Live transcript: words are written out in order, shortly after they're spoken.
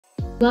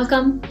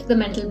Welcome to The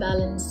Mental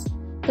Balance.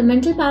 The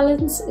Mental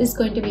Balance is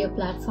going to be a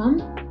platform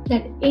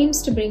that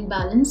aims to bring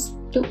balance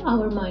to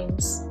our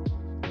minds.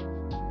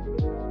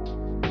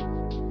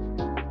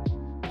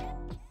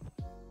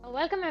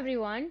 Welcome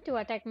everyone to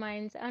our Tech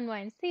Minds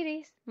Unwind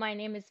series. My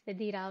name is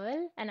Vidhi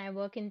and I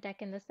work in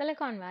tech in the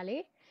Silicon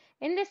Valley.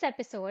 In this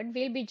episode,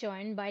 we'll be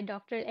joined by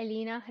Dr.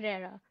 Elena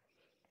Herrera.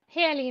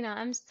 Hey Elena,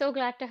 I'm so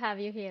glad to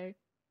have you here.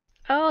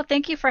 Oh,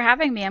 thank you for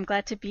having me. I'm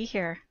glad to be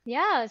here.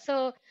 Yeah,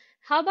 so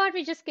how about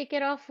we just kick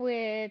it off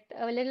with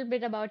a little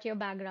bit about your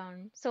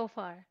background so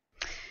far?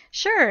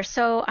 Sure.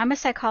 So I'm a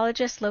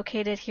psychologist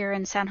located here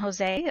in San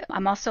Jose.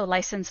 I'm also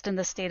licensed in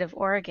the state of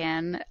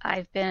Oregon.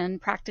 I've been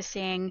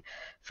practicing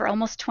for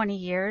almost 20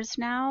 years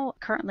now.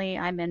 Currently,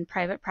 I'm in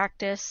private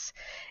practice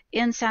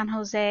in San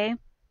Jose,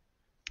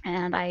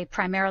 and I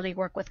primarily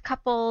work with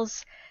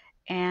couples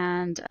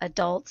and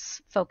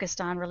adults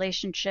focused on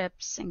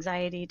relationships,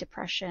 anxiety,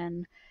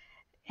 depression.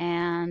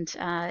 And,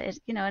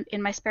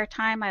 in my spare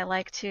time, I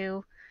like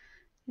to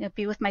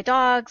be with my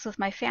dogs, with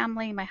my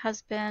family, my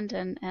husband,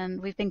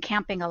 and we've been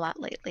camping a lot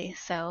lately.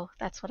 So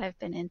that's what I've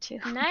been into.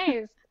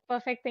 Nice.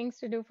 Perfect things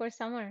to do for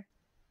summer.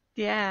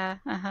 Yeah,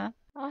 uh-huh.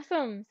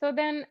 Awesome. So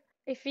then,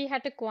 if we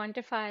had to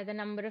quantify the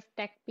number of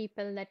tech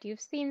people that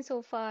you've seen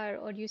so far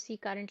or you see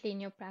currently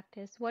in your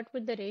practice, what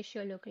would the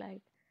ratio look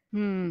like?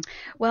 Hmm.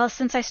 Well,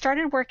 since I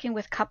started working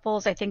with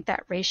couples, I think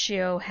that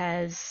ratio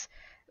has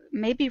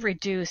maybe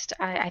reduced.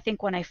 I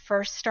think when I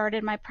first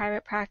started my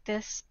private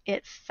practice,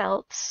 it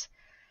felt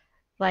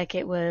like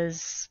it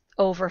was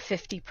over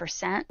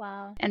 50%.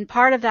 Wow. And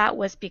part of that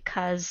was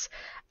because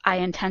I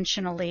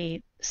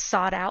intentionally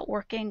sought out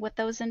working with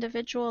those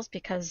individuals,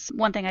 because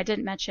one thing I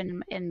didn't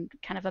mention in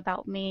kind of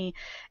about me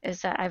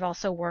is that I've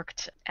also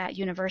worked at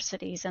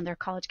universities and their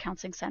college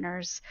counseling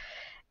centers.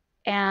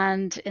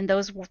 And in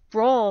those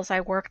roles,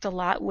 I worked a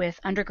lot with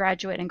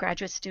undergraduate and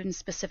graduate students,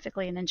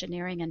 specifically in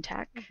engineering and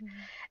tech. Mhm.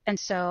 And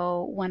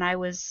so when I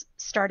was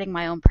starting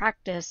my own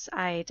practice,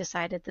 I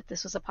decided that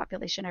this was a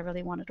population I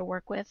really wanted to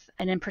work with,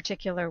 and in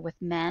particular with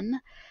men.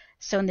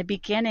 So in the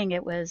beginning,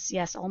 it was,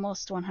 yes,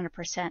 almost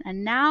 100%.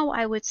 And now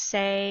I would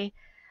say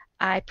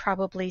I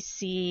probably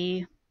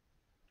see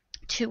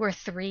 2 or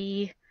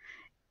 3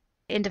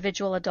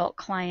 individual adult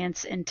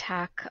clients in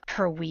tech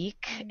per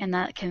week, and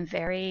that can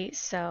vary.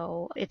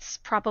 So it's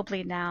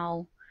probably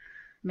now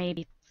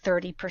maybe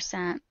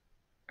 30%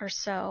 or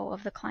so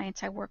of the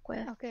clients I work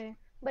with. Okay.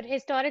 But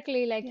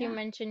historically, like you Yeah.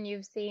 mentioned,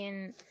 you've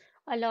seen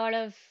a lot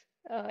of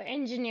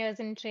engineers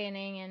in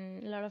training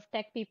and a lot of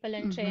tech people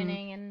in hmm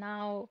training. And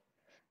now,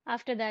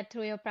 after that,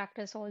 through your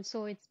practice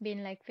also, it's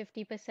been like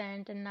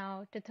 50% and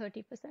now to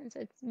 30%. So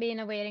it's been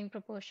a varying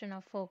proportion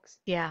of folks.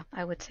 Yeah,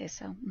 I would say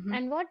so.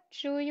 And what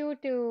drew you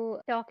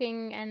to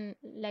talking and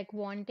like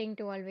wanting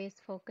to always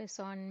focus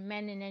on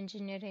men in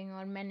engineering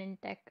or men in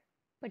tech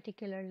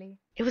particularly?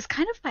 It was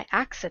kind of by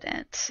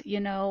accident.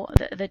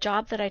 The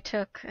job that I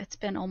took, it's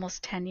been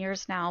almost 10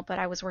 years now, but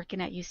I was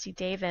working at UC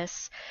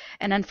Davis.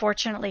 And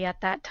unfortunately, at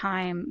that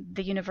time,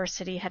 the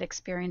university had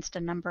experienced a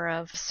number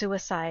of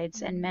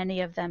suicides, and Mm.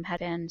 many of them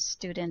had been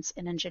students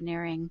in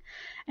engineering.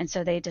 And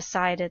so they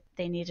decided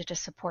they needed to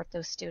support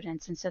those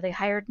students. And so they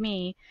hired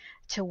me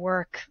to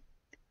work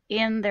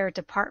in their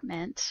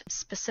department,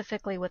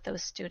 specifically with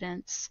those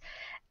students.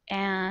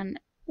 And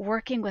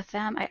working with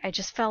them, I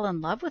just fell in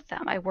love with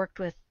them. I worked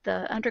with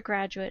the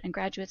undergraduate and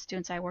graduate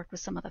students. I worked with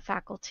some of the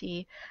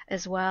faculty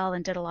as well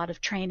and did a lot of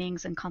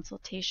trainings and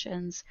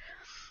consultations.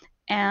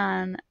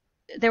 And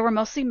there were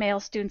mostly male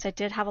students. I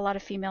did have a lot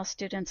of female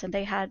students, and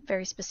they had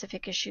very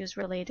specific issues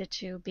related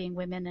to being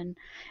women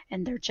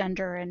and their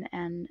gender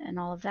and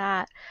all of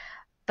that.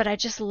 But I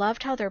just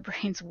loved how their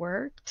brains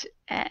worked.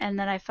 And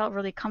then I felt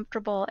really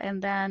comfortable.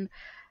 And then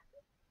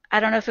I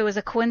don't know if it was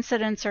a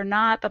coincidence or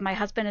not, but my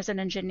husband is an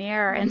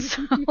engineer, and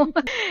so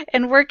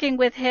and working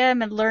with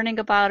him and learning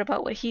about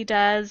what he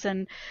does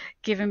and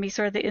giving me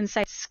sort of the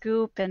inside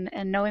scoop and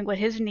knowing what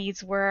his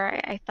needs were,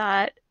 I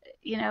thought,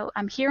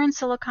 I'm here in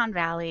Silicon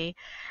Valley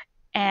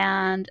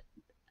and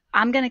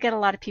I'm going to get a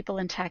lot of people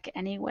in tech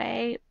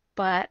anyway,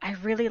 but I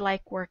really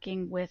like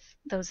working with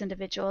those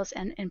individuals,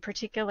 and in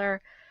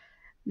particular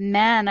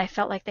men. I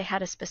felt like they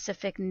had a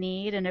specific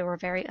need and they were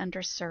very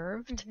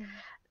underserved. Mhm.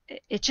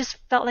 It just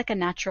felt like a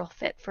natural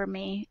fit for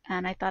me,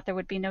 and I thought there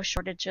would be no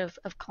shortage of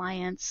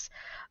clients,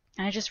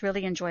 and I just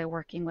really enjoy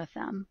working with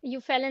them.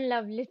 You fell in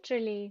love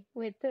literally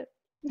with the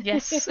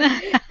Yes,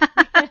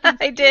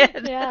 I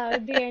did. yeah,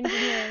 with the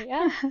engineer.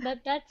 Yeah,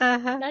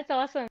 Uh-huh. that's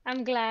awesome.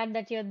 I'm glad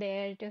that you're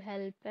there to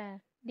help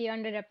the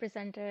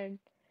underrepresented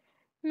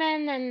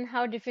men and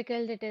how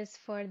difficult it is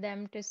for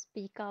them to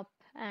speak up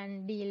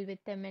and deal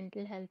with their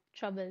mental health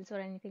troubles or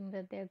anything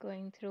that they're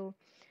going through.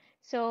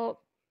 So,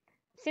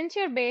 since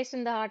you're based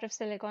in the heart of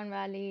Silicon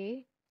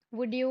Valley,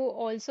 would you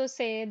also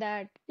say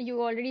that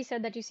you already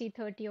said that you see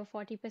 30 or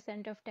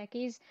 40% of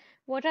techies?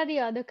 What are the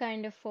other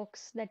kind of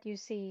folks that you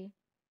see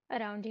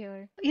around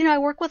here? I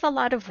work with a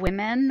lot of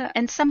women,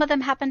 and some of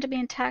them happen to be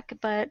in tech,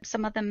 but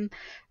some of them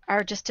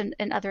are just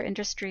in other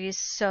industries.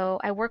 So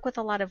I work with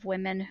a lot of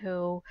women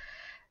who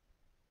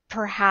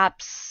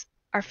perhaps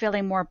are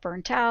feeling more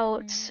burnt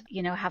out,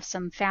 have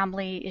some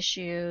family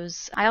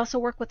issues. I also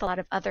work with a lot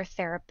of other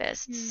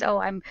therapists. So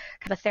I'm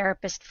kind of a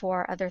therapist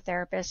for other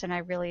therapists, and I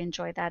really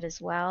enjoy that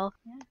as well.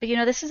 Yeah.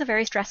 But this is a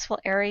very stressful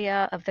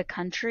area of the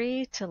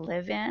country to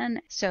live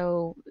in.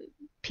 So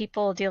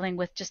people dealing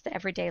with just the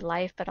everyday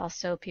life, but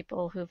also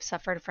people who've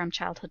suffered from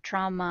childhood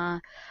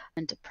trauma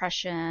and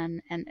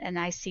depression. And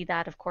I see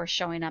that, of course,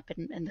 showing up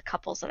in the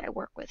couples that I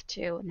work with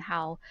too, and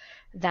how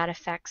that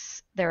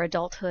affects their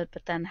adulthood,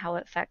 but then how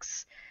it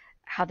affects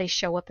how they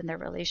show up in their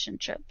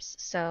relationships.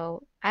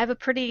 So I have a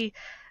pretty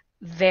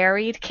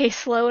varied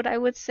caseload, I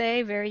would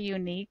say, very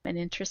unique and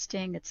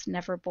interesting. It's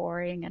never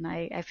boring, and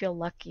I feel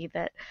lucky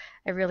that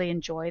I really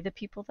enjoy the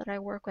people that I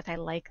work with. I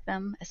like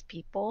them as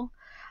people.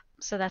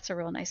 So that's a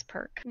real nice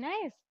perk.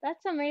 Nice.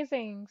 That's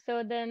amazing.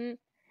 So then,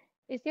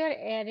 is your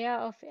area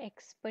of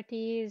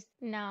expertise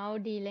now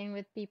dealing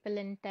with people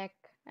in tech,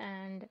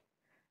 and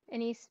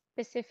any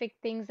specific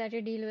things that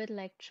you deal with,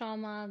 like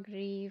trauma,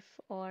 grief,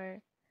 or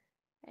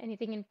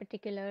anything in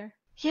particular?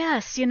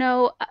 Yes,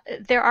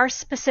 there are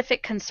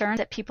specific concerns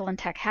that people in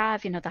tech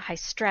have, the high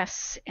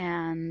stress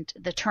and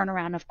the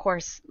turnaround, of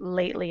course,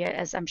 lately,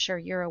 as I'm sure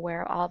you're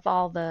aware of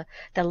all the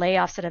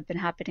layoffs that have been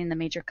happening in the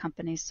major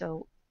companies.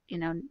 So,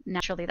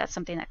 naturally that's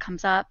something that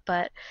comes up,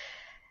 but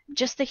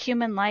just the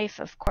human life,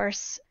 of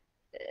course,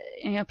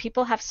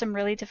 people have some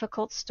really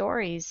difficult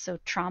stories. So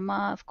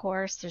trauma, of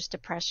course, there's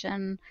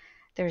depression,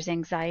 there's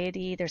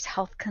anxiety, there's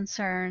health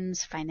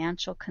concerns,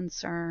 financial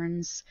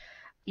concerns.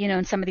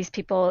 And some of these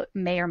people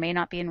may or may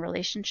not be in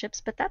relationships,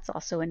 but that's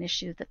also an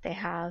issue that they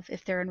have.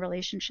 If they're in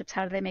relationships,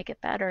 how do they make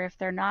it better? If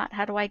they're not,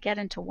 how do I get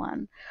into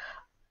one?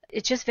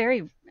 It's just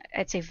very,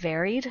 I'd say,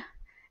 varied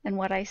in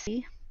what I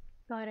see.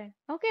 Got it.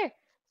 Okay.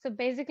 So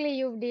basically,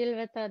 you deal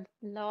with a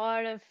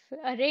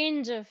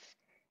range of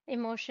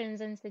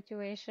emotions and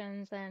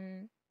situations,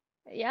 and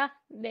yeah,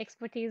 the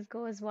expertise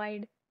goes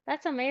wide.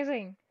 That's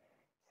amazing.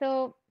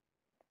 So,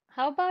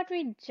 how about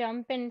we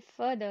jump in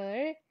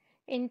further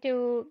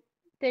into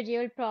the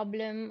real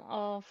problem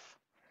of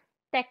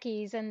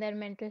techies and their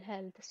mental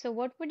health? So,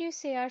 what would you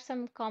say are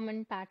some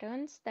common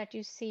patterns that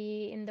you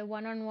see in the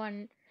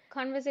one-on-one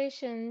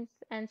conversations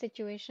and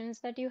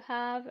situations that you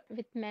have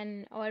with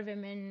men or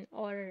women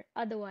or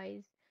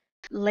otherwise?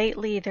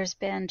 Lately, there's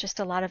been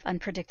just a lot of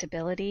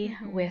unpredictability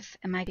Mm-hmm. with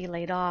am I be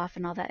laid off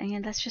and all that.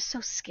 And that's just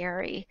so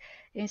scary.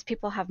 These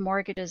people have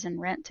mortgages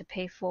and rent to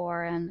pay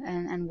for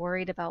and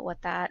worried about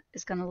what that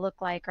is going to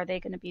look like. Are they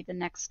going to be the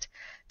next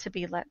to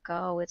be let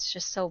go? It's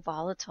just so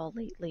volatile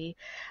lately.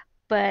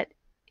 But,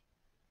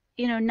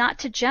 not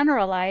to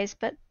generalize,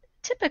 but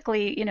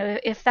typically,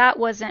 if that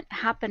wasn't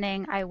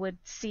happening, I would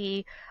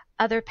see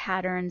other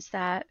patterns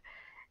that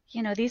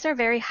these are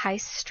very high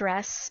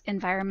stress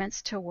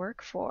environments to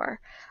work for.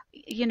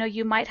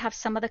 You might have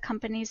some of the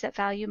companies that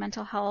value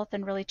mental health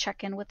and really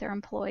check in with their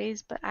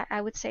employees, but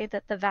I would say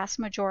that the vast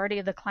majority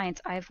of the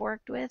clients I've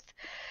worked with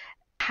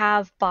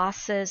have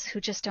bosses who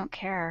just don't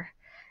care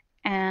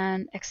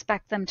and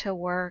expect them to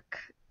work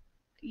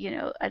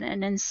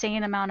an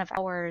insane amount of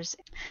hours.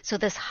 So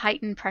this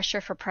heightened pressure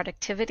for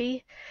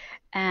productivity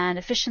and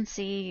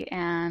efficiency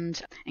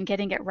and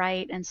getting it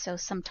right. And so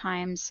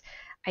sometimes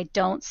I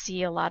don't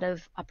see a lot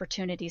of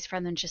opportunities for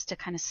them just to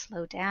kind of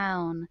slow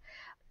down.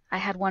 I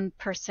had one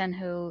person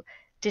who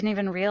didn't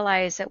even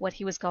realize that what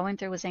he was going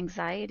through was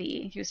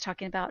anxiety. He was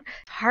talking about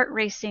heart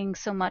racing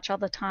so much all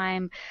the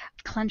time,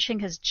 clenching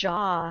his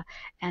jaw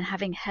and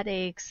having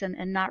headaches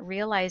and not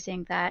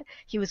realizing that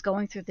he was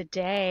going through the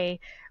day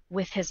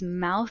with his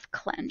mouth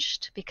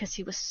clenched because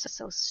he was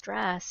so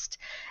stressed.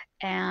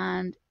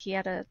 And he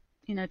had a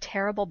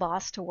terrible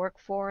boss to work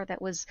for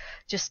that was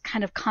just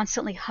kind of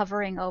constantly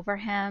hovering over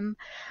him.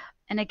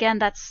 And again,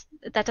 that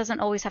doesn't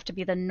always have to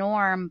be the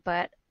norm,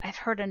 but I've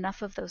heard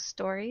enough of those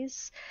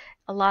stories.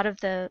 A lot of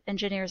the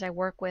engineers I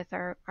work with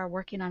are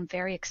working on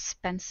very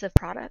expensive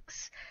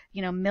products,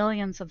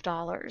 millions of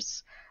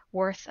dollars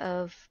worth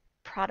of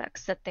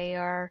products that they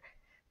are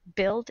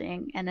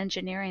building and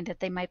engineering that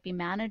they might be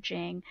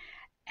managing,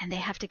 and they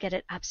have to get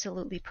it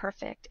absolutely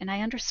perfect. And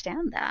I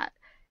understand that.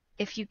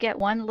 If you get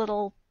one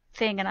little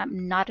thing, and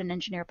I'm not an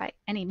engineer by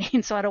any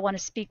means, so I don't want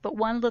to speak, but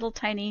one little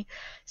tiny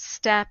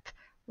step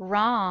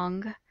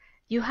wrong,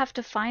 you have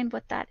to find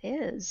what that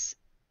is.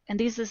 And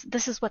this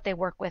is what they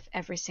work with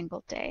every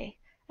single day,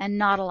 and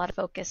not a lot of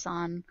focus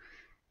on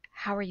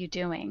how are you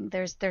doing.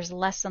 There's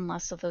less and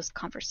less of those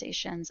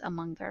conversations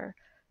among their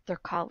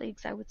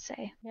colleagues, I would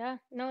say. Yeah,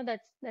 no,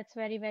 that's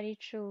very, very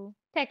true.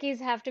 Techies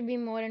have to be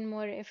more and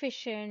more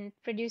efficient,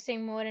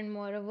 producing more and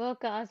more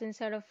work hours.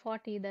 Instead of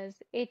 40, there's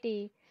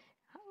 80.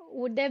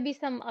 Would there be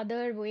some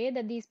other way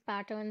that these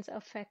patterns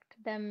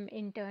affect them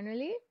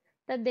internally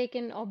that they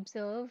can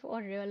observe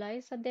or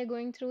realize that they're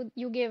going through?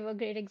 You gave a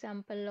great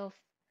example of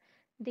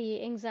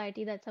the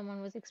anxiety that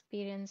someone was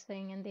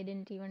experiencing and they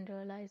didn't even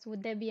realize.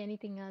 Would there be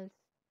anything else?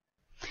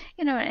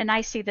 And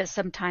I see this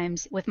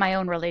sometimes with my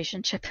own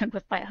relationship and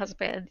with my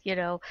husband,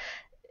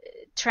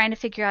 trying to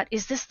figure out,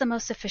 is this the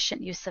most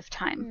efficient use of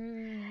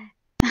time?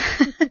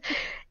 Mm,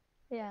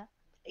 yeah.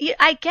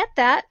 I get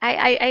that.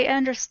 I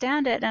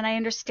understand it. And I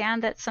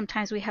understand that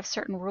sometimes we have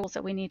certain rules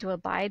that we need to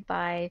abide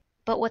by.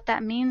 But what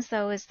that means,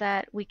 though, is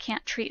that we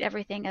can't treat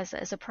everything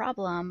as a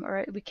problem,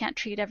 or we can't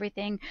treat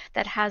everything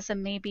that has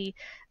maybe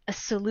a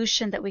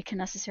solution that we can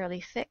necessarily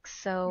fix.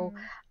 So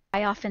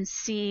I often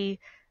see,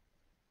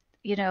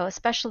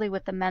 especially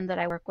with the men that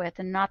I work with,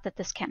 and not that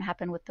this can't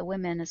happen with the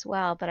women as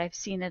well, but I've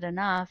seen it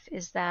enough,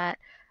 is that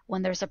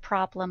when there's a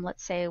problem,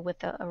 let's say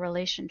with a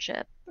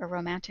relationship, a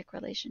romantic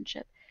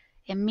relationship,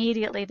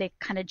 immediately they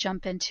kind of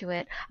jump into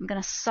it. I'm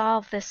going to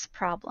solve this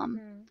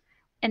problem.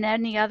 In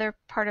any other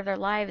part of their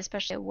life,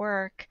 especially at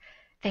work,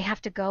 they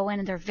have to go in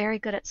and they're very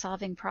good at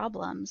solving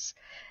problems.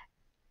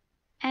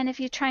 And if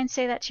you try and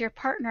say that to your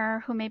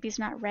partner who maybe is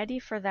not ready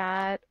for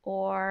that,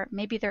 or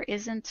maybe there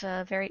isn't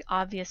a very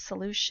obvious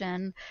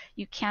solution,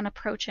 you can't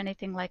approach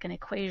anything like an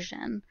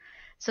equation.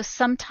 So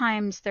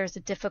sometimes there's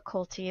a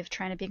difficulty of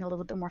trying to be a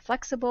little bit more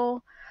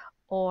flexible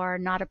or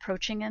not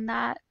approaching in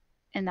that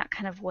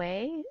kind of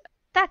way.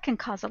 That can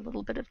cause a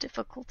little bit of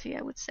difficulty,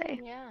 I would say.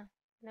 Yeah,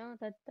 no,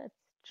 that's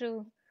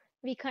true.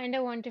 We kind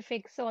of want to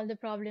fix all the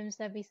problems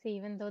that we see,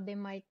 even though they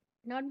might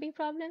not be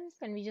problems,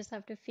 and we just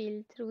have to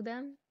feel through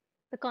them.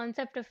 The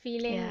concept of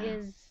feeling Yeah.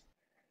 is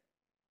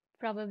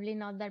probably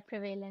not that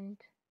prevalent,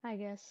 I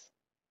guess.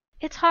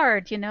 It's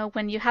hard,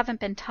 when you haven't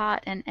been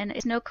taught, and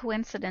it's no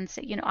coincidence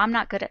that, I'm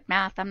not good at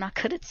math, I'm not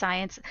good at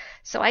science,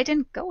 so I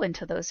didn't go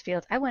into those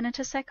fields. I went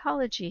into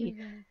psychology.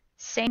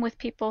 Same with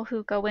people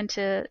who go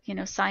into,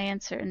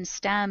 science or in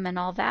STEM and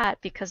all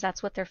that, because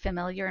that's what they're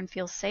familiar and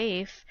feel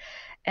safe.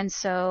 And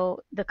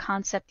so the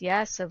concept,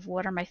 yes, of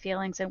what are my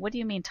feelings and what do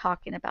you mean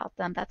talking about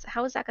them?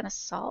 How is that going to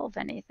solve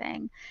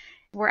anything?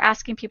 We're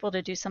asking people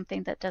to do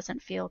something that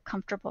doesn't feel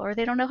comfortable or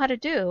they don't know how to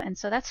do. And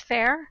so that's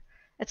fair.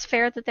 It's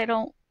fair that they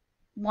don't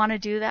want to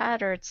do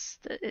that, or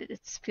it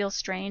feels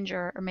strange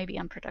or maybe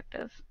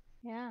unproductive.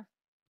 Yeah.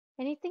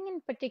 Anything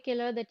in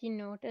particular that you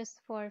notice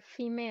for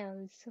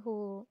females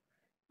who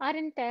are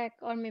in tech,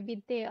 or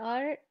maybe they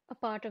are a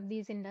part of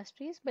these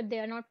industries, but they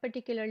are not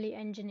particularly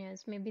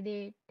engineers?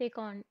 Maybe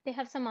they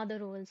have some other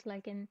roles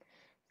like in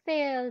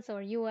sales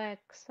or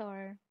UX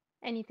or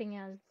anything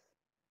else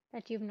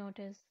that you've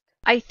noticed.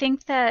 I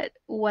think that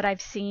what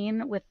I've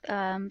seen with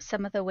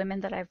some of the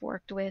women that I've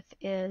worked with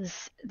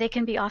is they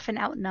can be often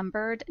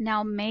outnumbered.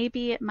 Now,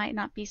 maybe it might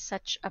not be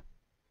such a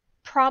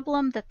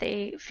problem that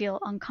they feel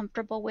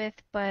uncomfortable with,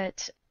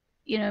 but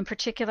in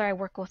particular, I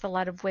work with a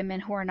lot of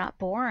women who are not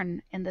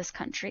born in this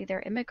country.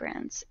 They're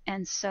immigrants.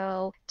 And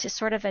so to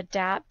sort of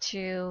adapt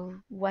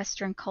to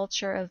Western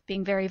culture of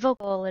being very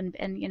vocal and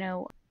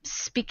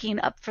speaking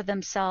up for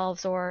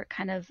themselves or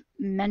kind of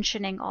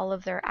mentioning all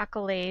of their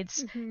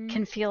accolades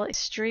can feel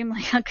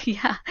extremely,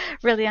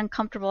 really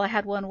uncomfortable. I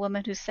had one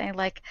woman who's saying,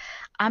 like,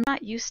 I'm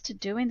not used to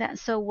doing that. And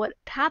so what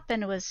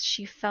happened was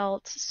she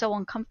felt so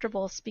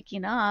uncomfortable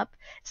speaking up.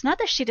 It's not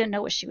that she didn't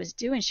know what she was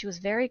doing. She was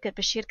very good,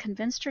 but she had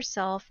convinced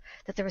herself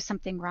that there was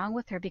something wrong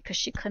with her because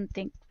she couldn't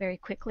think very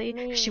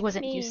quickly. She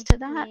wasn't used to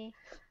that.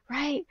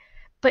 Right.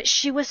 But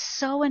she was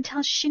so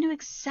intelligent. She knew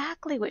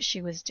exactly what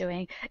she was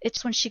doing.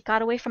 It's when she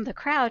got away from the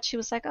crowd, she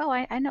was like, oh,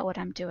 I know what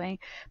I'm doing.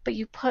 But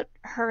you put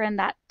her in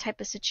that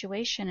type of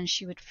situation and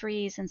she would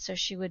freeze. And so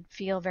she would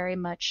feel very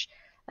much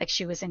like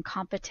she was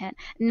incompetent.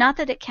 Not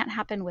that it can't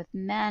happen with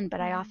men,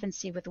 but I often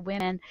see with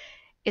women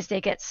is they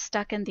get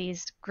stuck in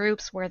these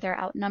groups where they're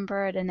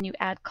outnumbered, and then you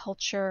add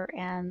culture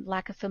and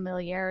lack of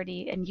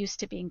familiarity and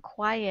used to being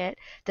quiet,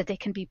 that they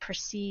can be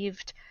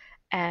perceived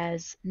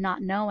as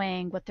not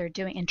knowing what they're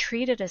doing and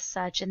treated as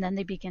such, and then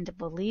they begin to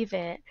believe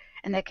it,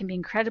 and that can be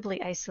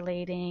incredibly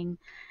isolating,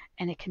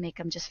 and it can make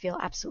them just feel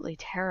absolutely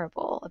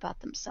terrible about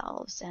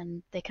themselves,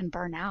 and they can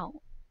burn out.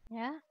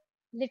 Yeah,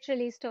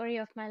 literally story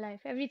of my life.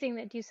 Everything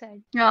that you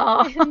said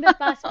Oh. in the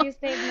past few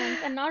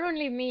statements, and not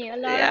only me, a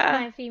lot of Yeah.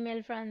 my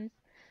female friends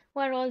who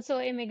are also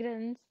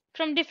immigrants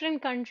from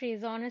different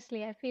countries.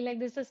 Honestly, I feel like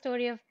this is a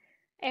story of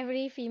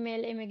every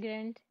female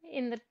immigrant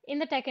in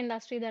the tech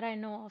industry that I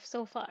know of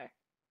so far.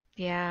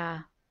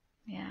 Yeah.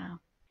 Yeah.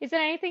 Is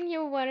there anything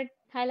you want to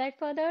highlight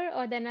further,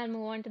 or then I'll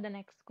move on to the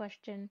next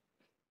question?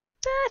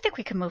 I think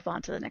we can move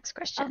on to the next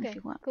question if Okay,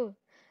 you want. cool.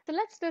 So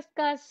let's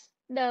discuss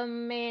the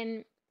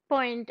main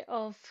point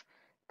of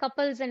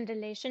couples and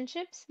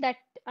relationships that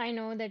I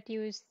know that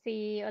you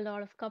see a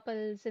lot of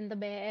couples in the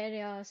Bay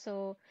Area.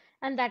 So,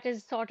 and that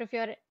is sort of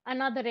your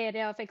another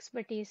area of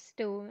expertise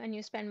too, and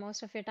you spend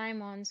most of your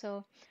time on.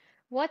 So,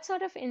 what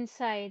sort of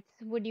insights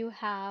would you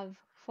have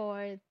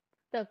for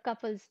the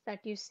couples that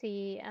you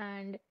see,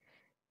 and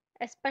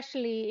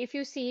especially if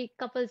you see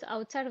couples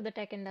outside of the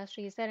tech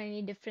industry, is there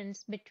any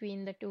difference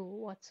between the two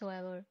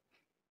whatsoever?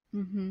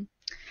 hmm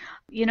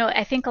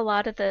I think a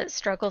lot of the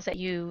struggles that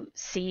you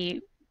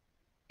see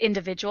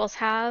individuals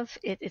have,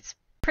 it's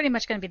pretty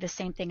much going to be the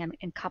same thing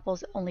in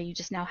couples, only you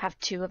just now have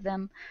two of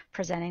them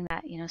presenting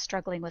that,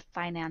 struggling with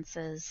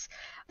finances.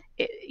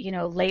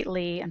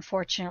 Lately,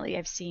 unfortunately,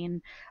 I've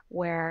seen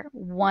where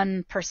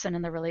one person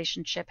in the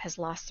relationship has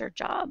lost their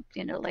job,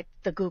 like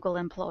the Google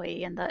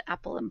employee and the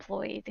Apple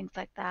employee, things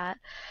like that.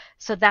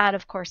 So that,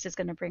 of course, is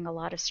going to bring a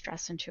lot of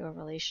stress into a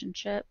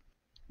relationship.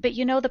 But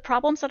the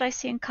problems that I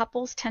see in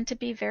couples tend to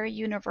be very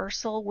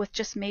universal, with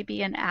just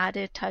maybe an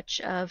added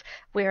touch of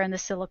we're in the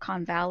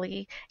Silicon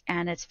Valley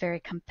and it's very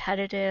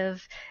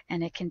competitive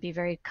and it can be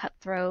very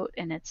cutthroat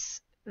and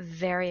it's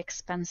very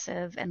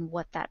expensive, and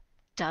what that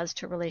does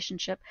to a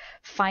relationship.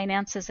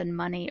 Finances and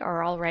money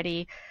are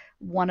already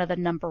one of the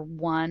number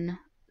one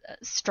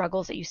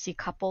struggles that you see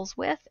couples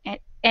with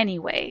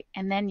anyway.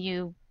 And then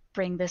you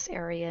bring this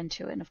area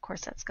into it, and of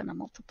course that's going to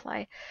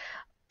multiply.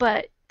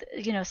 But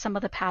some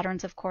of the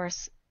patterns, of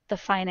course, the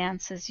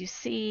finances you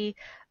see,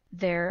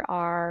 there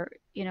are,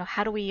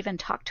 how do we even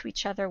talk to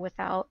each other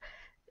without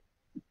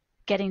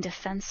getting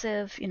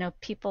defensive?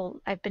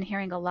 People, I've been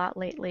hearing a lot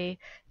lately,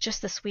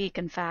 just this week,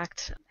 in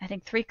fact, I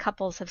think 3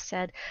 couples have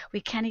said, we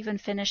can't even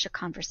finish a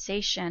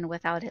conversation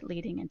without it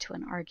leading into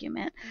an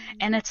argument. Mm-hmm.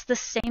 And it's the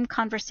same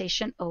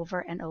conversation over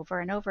and over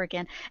and over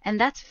again. And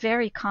that's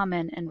very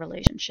common in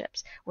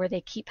relationships, where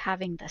they keep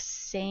having the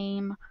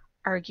same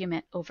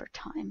argument over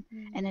time.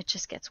 Mm-hmm. And it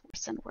just gets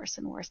worse and worse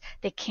and worse.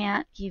 They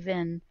can't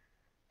even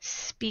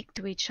speak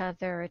to each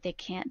other.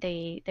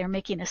 They're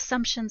making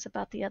assumptions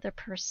about the other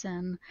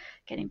person,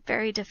 getting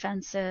very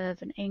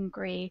defensive and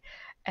angry.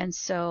 And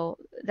so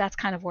that's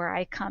kind of where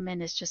I come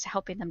in, is just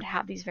helping them to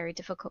have these very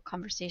difficult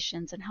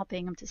conversations and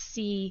helping them to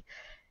see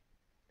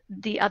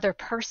the other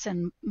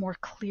person more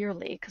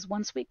clearly. Because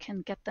once we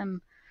can get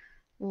them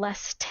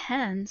less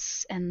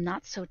tense and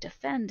not so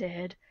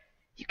defended,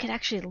 you can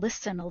actually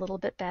listen a little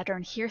bit better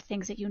and hear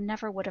things that you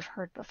never would have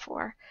heard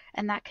before.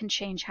 And that can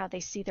change how they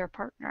see their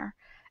partner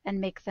and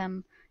make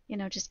them,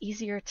 just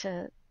easier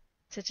to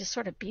just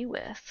sort of be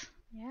with.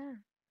 Yeah.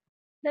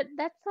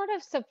 That sort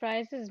of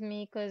surprises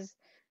me, because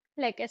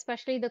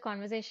especially the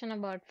conversation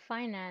about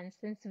finance,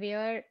 since we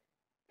are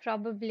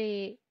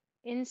probably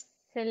in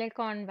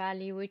Silicon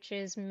Valley, which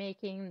is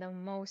making the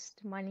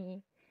most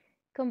money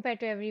compared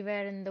to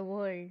everywhere in the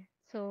world.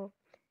 So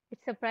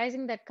it's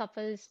surprising that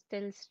couples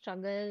still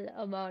struggle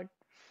about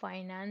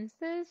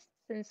finances,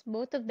 since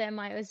both of them,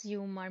 I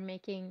assume, are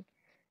making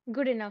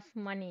good enough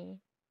money.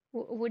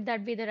 Would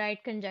that be the right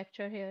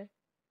conjecture here?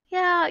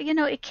 Yeah,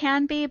 it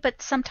can be,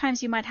 but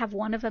sometimes you might have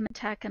one of them in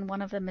tech and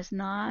one of them is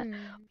not.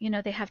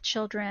 They have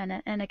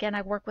children. And again,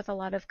 I work with a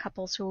lot of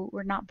couples who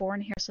were not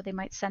born here, so they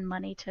might send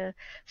money to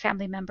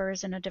family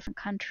members in a different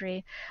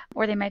country,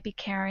 or they might be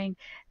caring.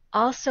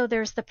 Also,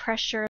 there's the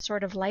pressure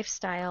sort of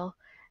lifestyle.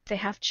 They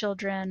have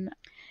children,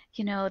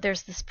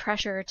 there's this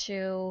pressure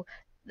to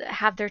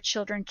have their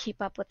children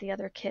keep up with the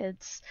other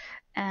kids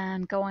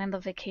and go on the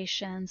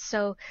vacation.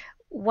 So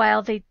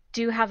while they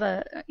do have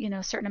a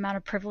certain amount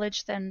of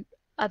privilege than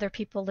other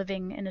people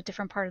living in a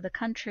different part of the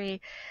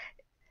country,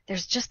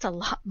 there's just a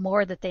lot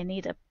more that they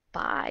need to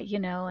buy,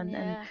 and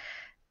then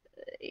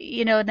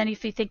and then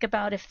if you think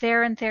about, if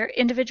they're in their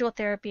individual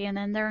therapy and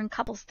then they're in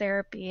couples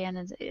therapy,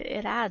 and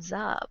it adds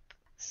up.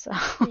 So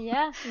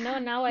yeah, no,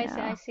 now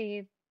I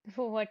see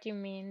what you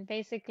mean.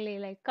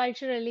 Basically,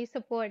 culturally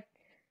support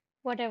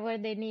whatever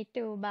they need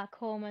to back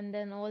home, and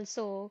then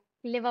also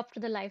live up to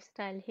the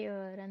lifestyle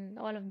here, and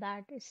all of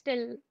that is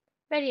still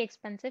very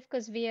expensive,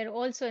 because we are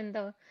also in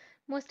the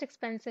most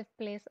expensive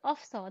place of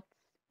sorts,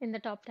 in the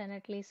top 10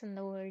 at least in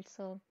the world.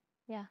 So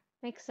yeah,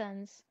 makes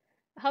sense.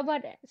 How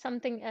about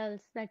something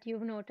else that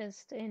you've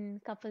noticed in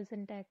couples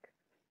in tech?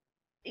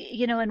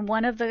 And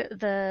one of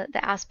the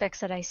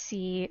aspects that I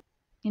see,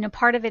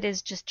 part of it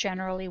is just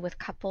generally with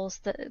couples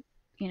that,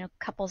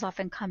 couples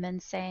often come in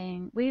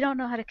saying, we don't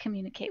know how to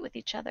communicate with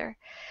each other.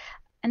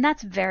 And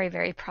that's very,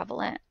 very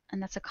prevalent.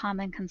 And that's a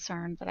common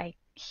concern that I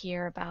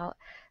hear about.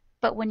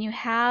 But when you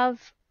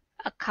have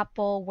a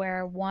couple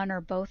where one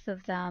or both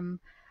of them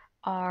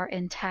are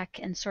in tech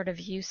and sort of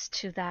used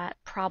to that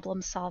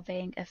problem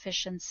solving,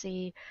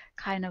 efficiency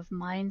kind of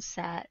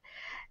mindset,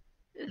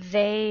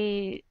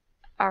 they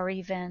are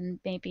even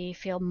maybe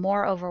feel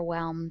more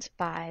overwhelmed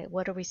by,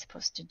 what are we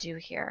supposed to do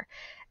here?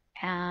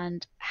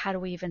 And how do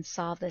we even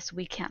solve this?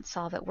 We can't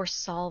solve it. We're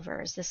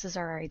solvers. This is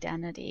our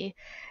identity,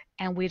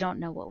 and we don't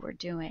know what we're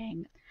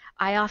doing.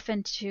 I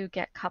often too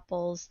get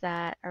couples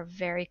that are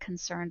very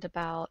concerned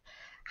about,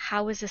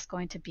 how is this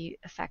going to be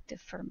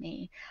effective for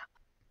me?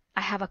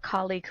 I have a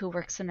colleague who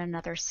works in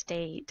another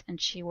state,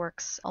 and she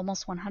works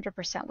almost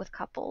 100% with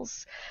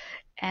couples.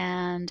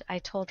 And I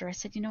told her, I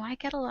said, I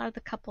get a lot of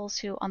the couples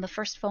who, on the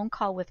first phone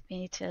call with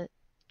me to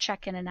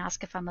check in and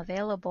ask if I'm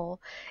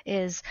available,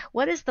 is,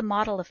 what is the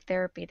model of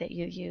therapy that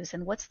you use,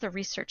 and what's the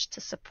research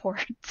to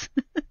support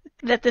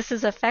that this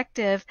is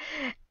effective?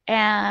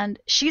 And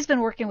she's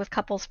been working with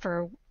couples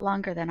for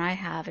longer than I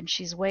have, and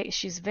she's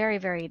very,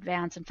 very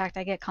advanced. In fact,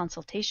 I get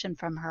consultation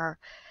from her,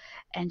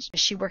 and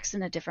she works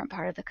in a different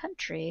part of the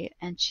country,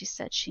 and she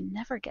said she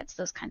never gets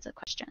those kinds of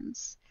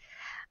questions.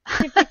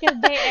 Typical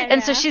Bay Area.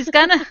 And so she's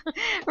gonna,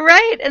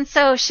 right? And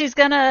so she's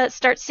gonna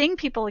start seeing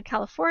people in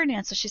California.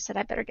 And so she said,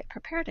 I better get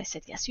prepared. I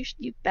said, yes,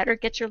 you better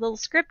get your little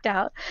script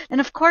out. And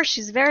of course,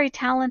 she's very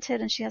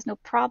talented and she has no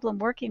problem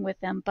working with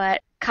them.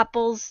 But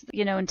couples,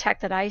 in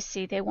tech that I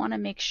see, they want to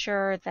make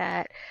sure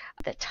that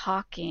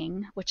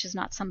talking, which is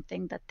not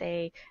something that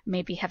they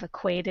maybe have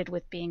equated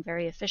with being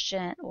very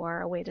efficient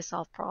or a way to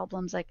solve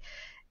problems,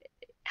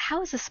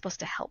 how is this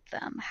supposed to help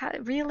them? How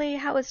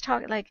is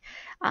talking like,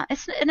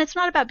 it's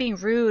not about being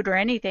rude or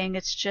anything.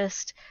 It's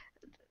just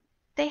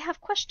they have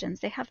questions,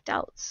 they have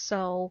doubts.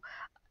 So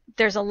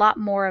there's a lot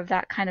more of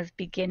that kind of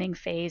beginning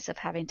phase of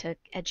having to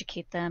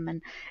educate them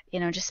and,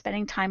 just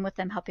spending time with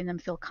them, helping them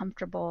feel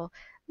comfortable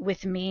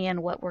with me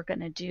and what we're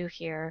going to do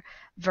here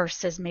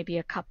versus maybe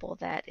a couple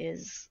that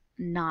is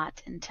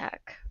not in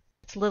tech.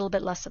 It's a little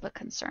bit less of a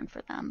concern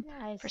for them,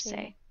 I per see.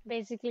 se.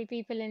 Basically,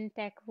 people in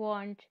tech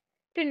want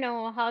to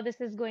know how this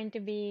is going to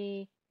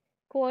be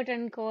quote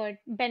unquote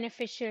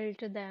beneficial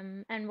to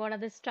them and what are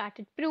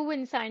the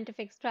proven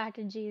scientific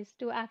strategies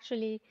to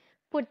actually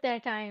put their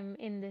time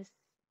in this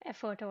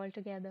effort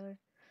altogether.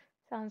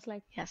 Sounds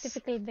like Yes.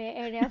 typical Bay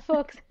Area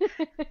folks.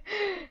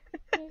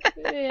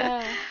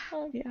 Yeah,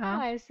 Yeah.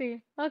 I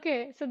see.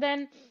 Okay, so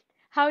then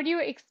how do you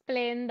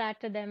explain that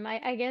to them?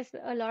 I guess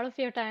a lot of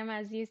your time,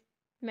 as you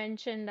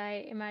mentioned,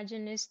 I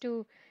imagine, is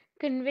to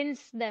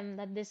convince them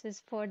that this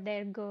is for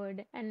their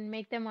good and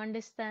make them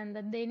understand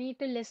that they need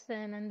to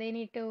listen and they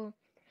need to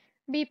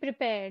be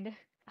prepared.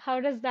 How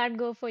does that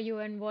go for you,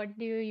 and what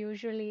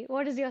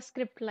is your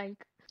script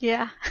like?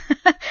 Yeah.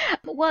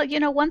 Well,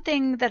 one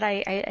thing that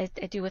I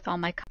do with all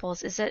my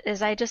couples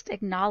is I just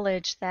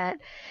acknowledge that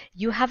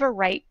you have a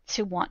right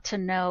to want to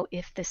know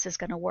if this is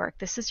going to work.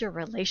 This is your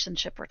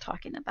relationship we're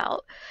talking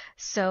about.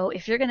 So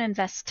if you're going to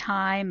invest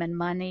time and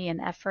money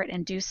and effort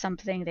and do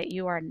something that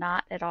you are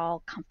not at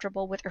all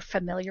comfortable with or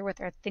familiar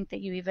with or think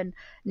that you even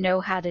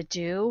know how to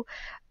do,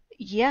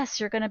 yes,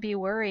 you're going to be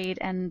worried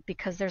and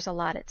because there's a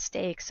lot at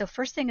stake. So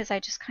first thing is I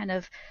just kind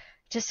of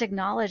just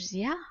acknowledge,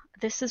 yeah,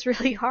 this is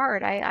really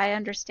hard. I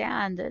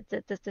understand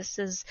that this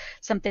is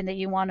something that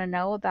you want to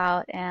know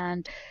about.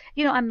 And,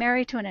 I'm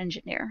married to an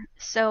engineer.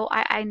 So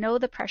I know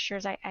the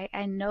pressures.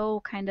 I know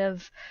kind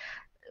of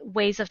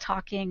ways of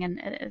talking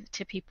and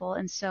to people.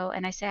 And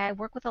I say I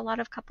work with a lot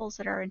of couples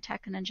that are in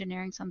tech and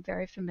engineering, so I'm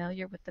very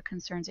familiar with the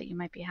concerns that you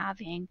might be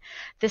having.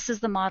 This is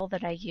the model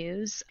that I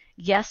use.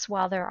 Yes,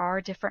 while there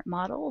are different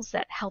models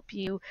that help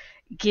you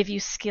give you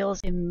skills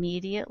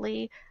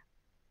immediately,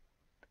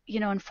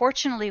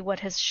 unfortunately,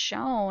 what has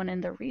shown in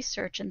the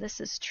research, and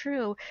this is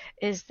true,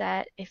 is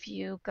that if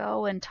you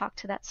go and talk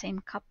to that same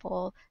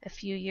couple a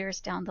few years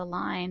down the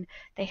line,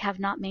 they have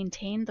not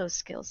maintained those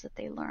skills that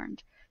they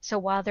learned. So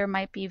while there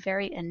might be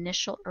very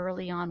initial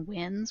early on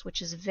wins,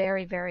 which is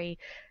very, very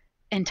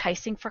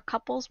enticing for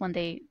couples when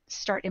they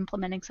start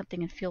implementing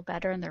something and feel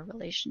better in their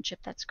relationship,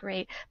 that's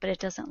great, but it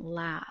doesn't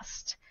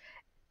last.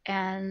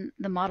 And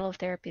the model of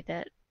therapy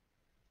that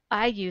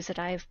I use that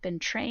I've been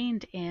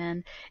trained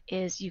in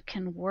is you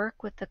can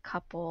work with the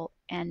couple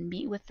and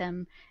meet with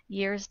them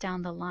years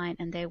down the line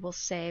and they will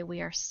say,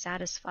 we are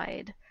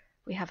satisfied.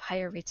 We have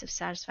higher rates of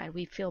satisfied.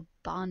 We feel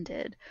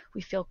bonded.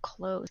 We feel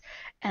close.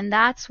 And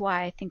that's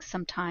why I think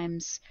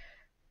sometimes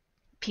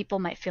people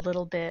might feel a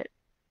little bit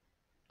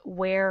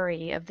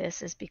wary of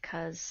this is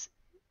because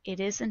it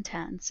is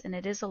intense and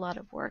it is a lot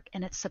of work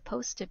and it's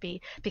supposed to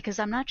be because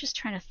I'm not just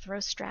trying to throw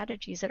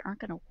strategies that aren't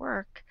going to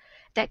work.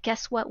 That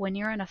guess what? When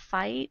you're in a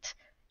fight,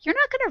 you're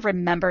not going to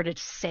remember to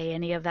say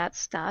any of that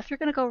stuff. You're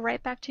going to go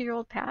right back to your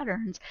old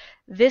patterns.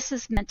 This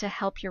is meant to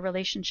help your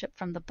relationship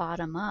from the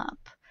bottom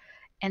up.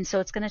 And so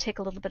it's going to take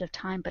a little bit of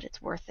time, but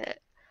it's worth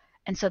it.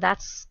 And so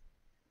that's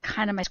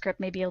kind of my script,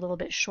 maybe a little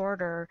bit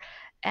shorter.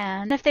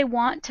 And if they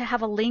want to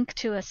have a link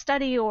to a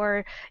study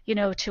or, to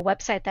a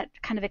website that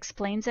kind of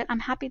explains it, I'm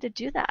happy to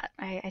do that.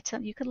 I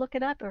tell you could look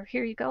it up or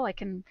here you go. I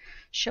can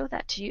show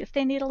that to you if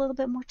they need a little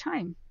bit more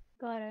time.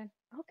 Got it.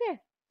 Okay,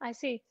 I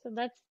see. So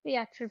that's the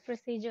actual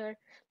procedure.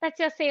 That's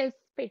your sales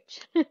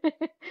pitch.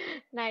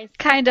 Nice.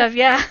 Kind of,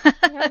 yeah.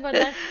 Yeah,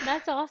 but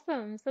that's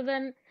awesome. So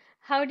then,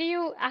 how do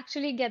you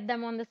actually get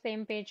them on the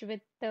same page with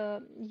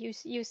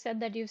you said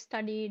that you've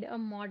studied a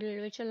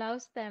model which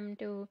allows them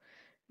to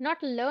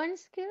not learn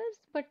skills,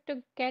 but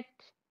to get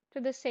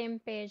to the same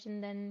page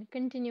and then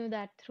continue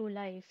that through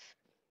life.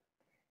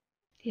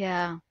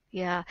 Yeah,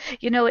 yeah.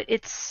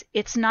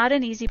 It's not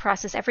an easy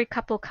process. Every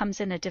couple comes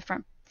in a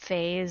different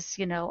phase.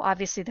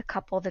 Obviously the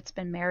couple that's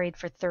been married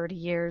for 30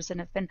 years and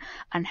have been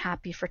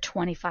unhappy for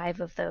 25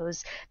 of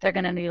those, they're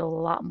going to need a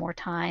lot more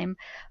time.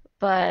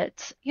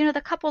 But,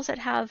 the couples that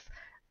have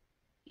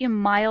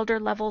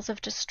milder levels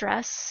of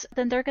distress,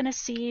 then they're going to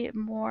see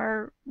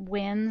more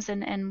wins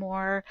and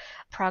more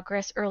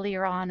progress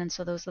earlier on. And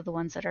so those are the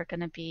ones that are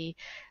going to be,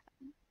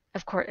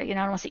 of course, I don't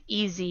want to say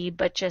easy,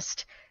 but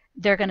just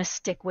they're going to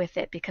stick with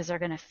it because they're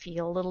going to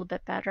feel a little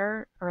bit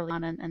better early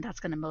on, and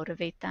that's going to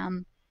motivate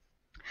them.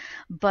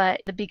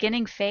 But the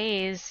beginning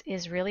phase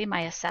is really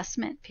my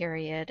assessment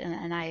period.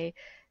 And I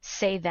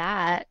say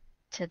that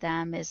to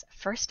them is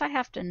first I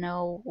have to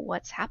know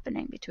what's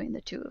happening between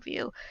the two of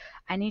you.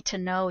 I need to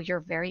know your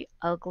very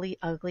ugly,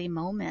 ugly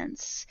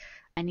moments.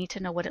 I need to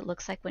know what it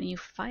looks like when you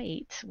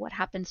fight, what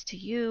happens to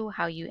you,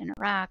 how you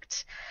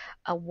interact,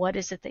 what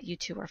is it that you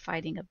two are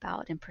fighting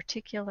about in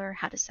particular,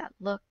 how does that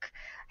look,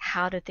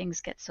 how do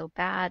things get so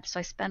bad. So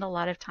I spend a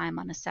lot of time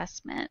on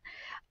assessment.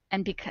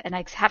 and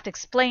I have to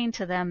explain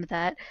to them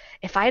that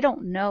if I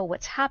don't know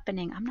what's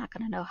happening, I'm not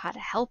going to know how to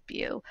help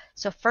you.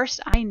 So first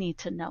I need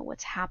to know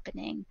what's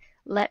happening.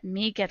 Let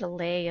me get a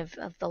lay of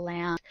the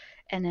land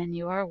and in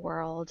your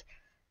world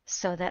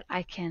so that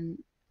I can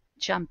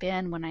jump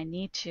in when I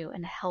need to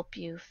and help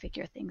you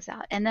figure things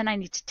out. And then I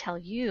need to tell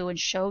you and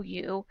show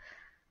you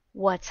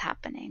what's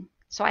happening.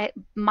 So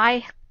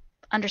my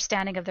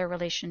understanding of their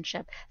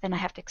relationship, then I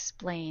have to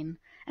explain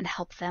and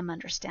help them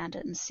understand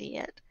it and see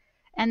it.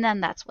 And then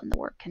that's when the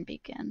work can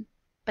begin.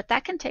 But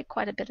that can take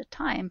quite a bit of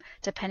time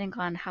depending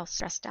on how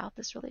stressed out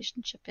this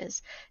relationship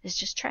is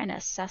just trying to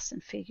assess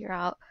and figure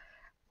out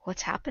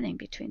what's happening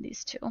between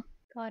these two.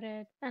 Got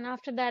it. And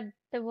after that,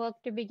 the work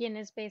to begin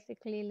is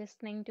basically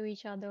listening to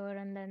each other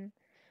and then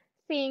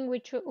seeing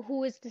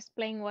who is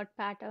displaying what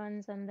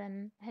patterns and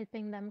then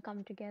helping them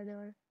come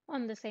together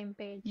on the same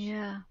page.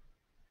 Yeah.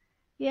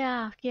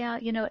 Yeah.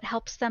 It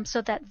helps them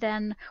so that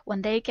then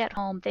when they get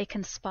home, they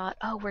can spot,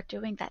 oh, we're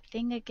doing that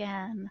thing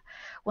again.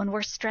 When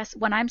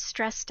I'm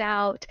stressed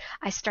out,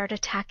 I start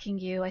attacking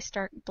you, I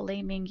start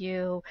blaming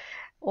you.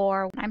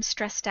 Or when I'm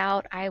stressed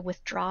out, I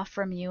withdraw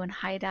from you and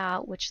hide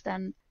out, which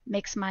then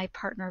makes my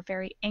partner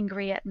very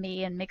angry at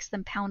me and makes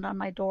them pound on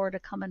my door to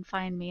come and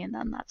find me. And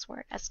then that's where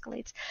it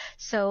escalates.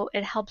 So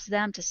it helps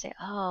them to say,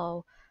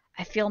 oh,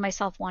 I feel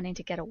myself wanting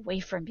to get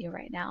away from you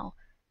right now,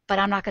 but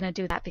I'm not going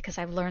to do that because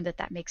I've learned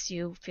that makes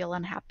you feel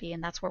unhappy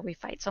and that's where we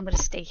fight. So I'm going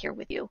to stay here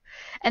with you.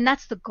 And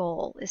that's the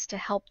goal, is to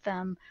help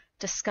them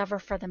discover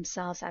for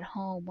themselves at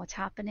home what's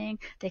happening.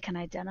 They can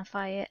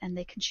identify it and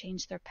they can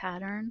change their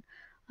pattern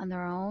on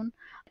their own.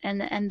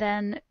 And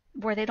then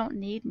where they don't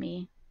need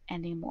me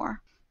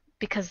anymore,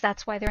 because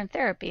that's why they're in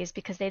therapy, is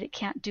because they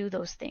can't do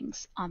those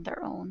things on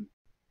their own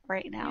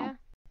right now.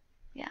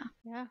 Yeah, Yeah.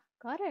 yeah,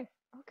 got it.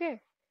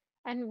 Okay.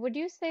 And would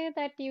you say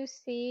that you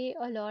see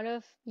a lot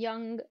of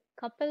young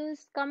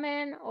couples come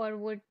in, or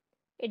would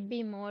it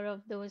be more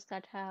of those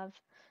that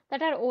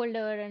are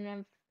older and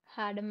have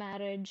had a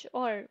marriage,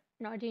 or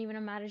not even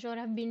a marriage, or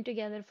have been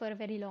together for a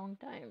very long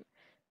time?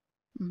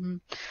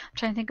 I'm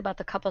trying to think about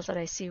the couples that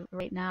I see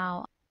right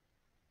now.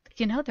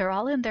 They're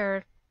all in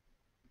their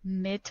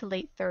mid to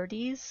late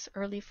 30s,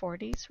 early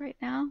 40s right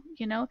now,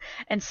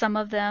 and some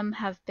of them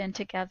have been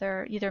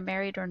together, either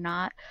married or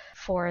not,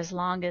 for as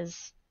long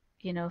as,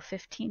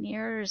 15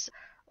 years.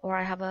 Or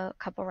I have a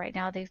couple right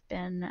now, they've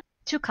been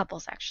two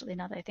couples actually,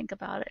 now that I think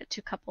about it,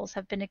 two couples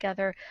have been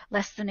together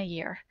less than a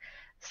year.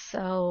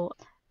 So,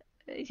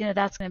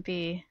 that's going to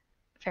be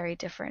very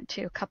different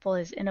too. A couple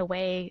is in a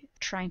way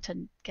trying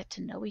to get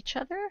to know each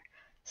other,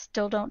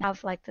 still don't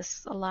have like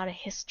this a lot of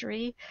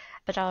history,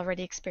 but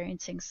already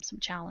experiencing some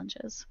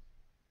challenges.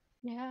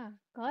 Yeah,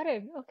 got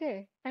it.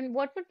 Okay. And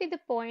what would be the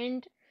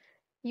point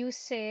you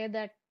say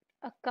that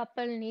a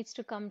couple needs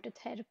to come to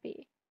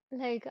therapy?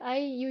 Like, I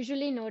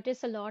usually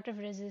notice a lot of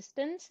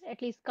resistance,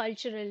 at least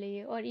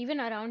culturally, or even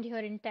around here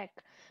in tech.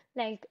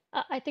 Like,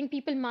 I think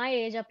people my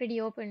age are pretty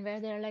open, where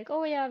they're like,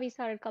 oh, yeah, we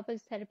started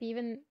couples therapy.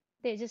 Even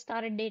they just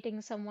started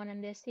dating someone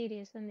and they're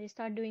serious and they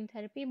start doing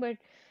therapy. But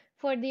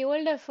for the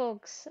older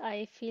folks,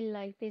 I feel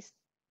like there's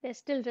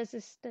still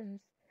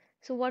resistance.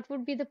 So, what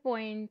would be the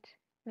point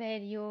where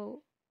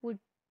you would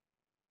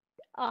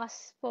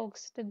ask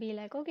folks to be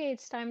like, okay,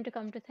 it's time to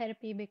come to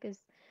therapy because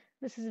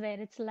this is where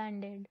it's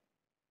landed?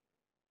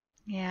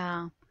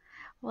 Yeah.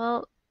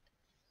 Well,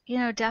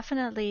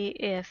 definitely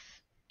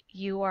if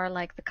you are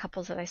like the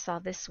couples that I saw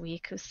this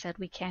week who said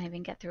we can't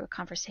even get through a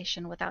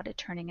conversation without it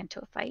turning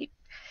into a fight,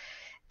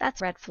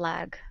 that's a red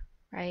flag,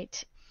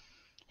 right?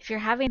 If you're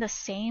having the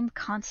same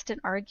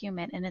constant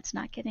argument and it's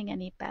not getting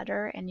any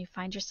better and you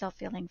find yourself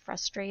feeling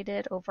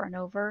frustrated over and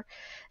over,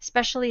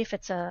 especially if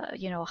it's a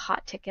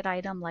hot ticket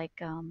item like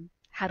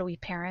how do we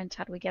parent?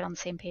 How do we get on the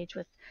same page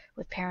with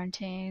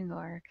parenting?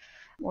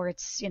 Or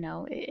it's,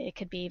 it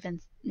could be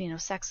even,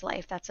 sex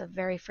life. That's a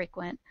very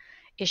frequent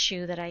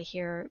issue that I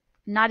hear,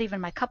 not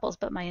even my couples,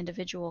 but my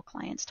individual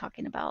clients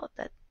talking about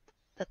that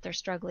they're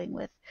struggling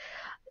with.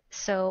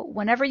 So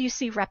whenever you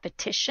see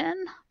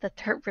repetition, that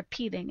they're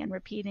repeating and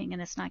repeating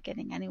and it's not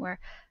getting anywhere,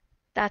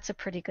 that's a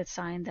pretty good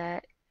sign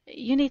that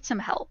you need some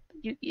help.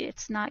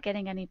 It's not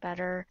getting any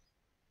better,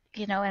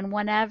 and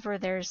whenever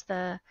there's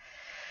the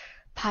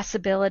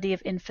possibility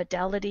of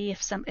infidelity,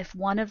 if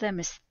one of them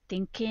is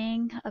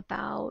thinking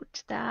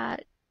about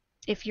that,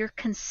 if you're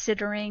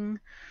considering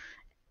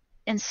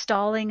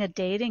installing a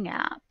dating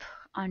app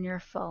on your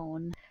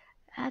phone,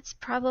 that's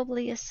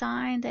probably a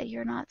sign that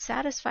you're not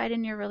satisfied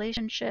in your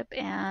relationship,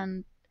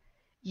 and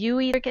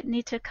you either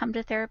need to come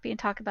to therapy and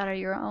talk about it on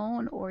your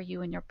own, or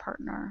you and your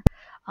partner.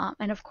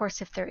 And of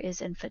course, if there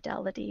is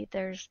infidelity,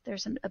 there's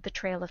a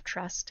betrayal of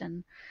trust,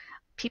 and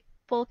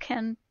people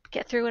can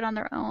get through it on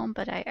their own,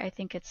 but I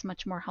think it's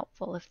much more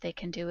helpful if they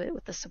can do it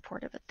with the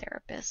support of a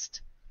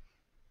therapist.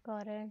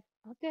 Got it.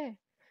 Okay.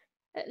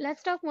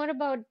 Let's talk more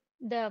about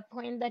the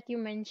point that you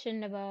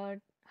mentioned about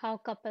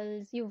how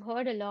you've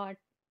heard a lot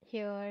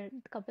here,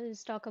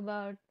 couples talk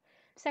about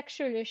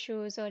sexual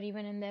issues or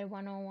even in their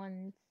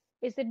one-on-ones.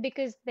 Is it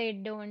because they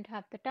don't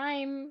have the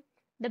time,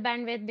 the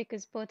bandwidth,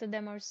 because both of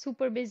them are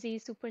super busy,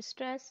 super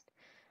stressed?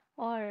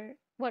 Or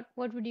what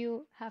would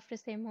you have to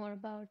say more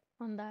about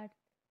on that?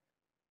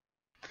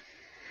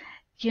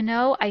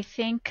 I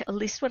think at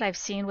least what I've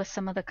seen with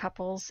some of the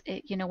couples,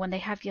 when they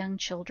have young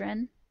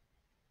children,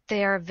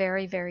 they are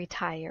very, very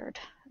tired.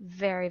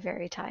 Very,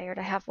 very tired.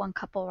 I have one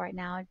couple right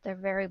now.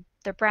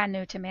 They're brand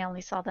new to me. I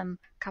only saw them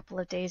a couple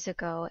of days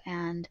ago,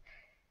 and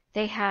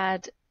they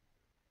had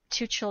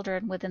two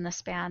children within the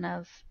span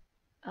of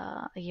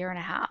a year and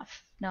a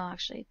half. No,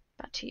 actually,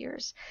 about 2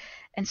 years.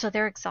 And so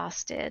they're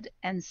exhausted.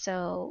 And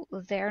so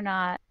they're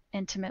not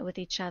intimate with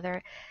each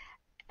other.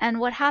 And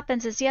what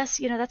happens is, yes,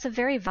 that's a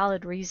very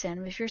valid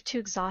reason. If you're too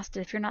exhausted,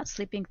 if you're not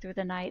sleeping through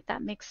the night,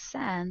 that makes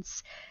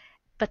sense.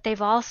 But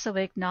they've also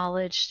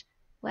acknowledged,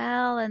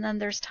 well, and then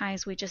there's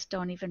times we just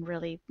don't even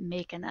really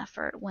make an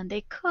effort. When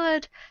they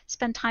could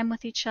spend time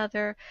with each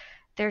other,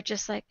 they're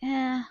just like,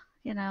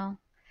 you know.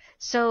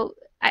 So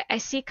I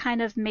see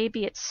kind of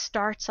maybe it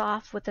starts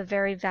off with a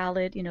very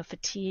valid,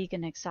 fatigue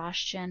and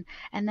exhaustion.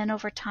 And then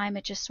over time,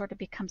 it just sort of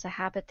becomes a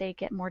habit. They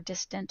get more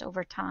distant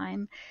over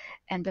time.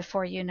 And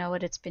before you know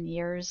it, it's been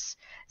years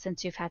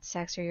since you've had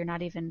sex, or you're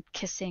not even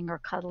kissing or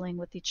cuddling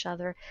with each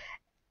other.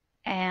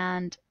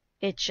 And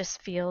it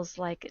just feels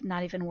like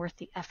not even worth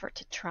the effort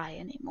to try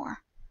anymore.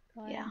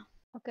 Got Yeah.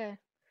 it. Okay.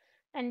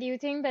 And do you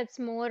think that's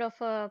more of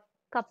a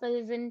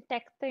couples in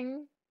tech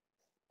thing,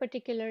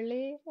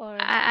 particularly, or?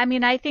 I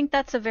mean, I think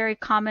that's a very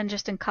common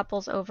just in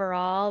couples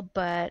overall,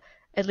 but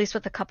at least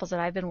with the couples that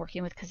I've been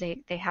working with, because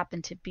they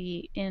happen to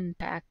be in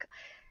tech,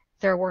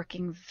 they're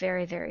working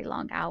very, very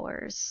long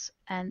hours,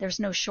 and there's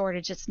no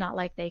shortage. It's not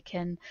like they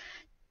can,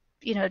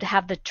 to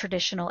have the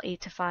traditional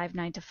 8 to 5,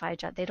 9 to 5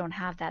 job. They don't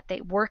have that.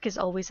 Work is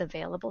always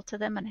available to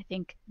them, and I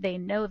think they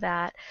know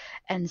that.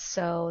 And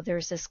so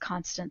there's this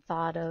constant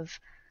thought of,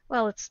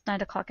 well, it's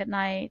 9 o'clock at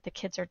night, the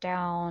kids are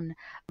down,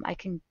 I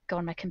can go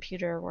on my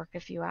computer, work a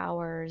few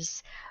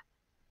hours.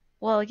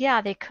 Well,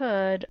 yeah, they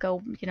could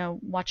go,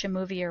 watch a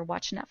movie or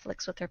watch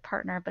Netflix with their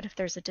partner, but if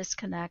there's a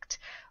disconnect,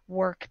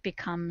 work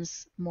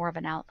becomes more of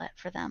an outlet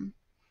for them.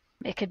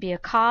 It could be a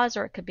cause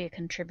or it could be a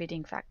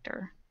contributing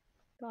factor.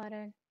 Got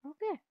it.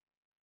 Okay.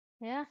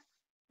 Yeah.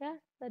 Yeah.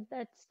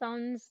 That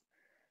sounds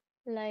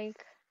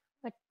like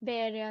a Bay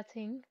Area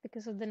thing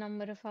because of the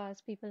number of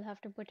hours people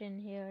have to put in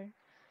here.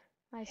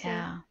 I see.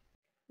 Yeah.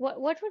 What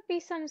would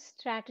be some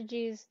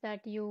strategies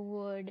that you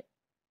would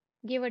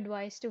give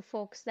advice to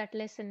folks that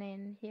listen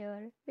in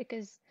here?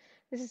 Because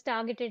this is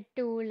targeted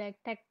to like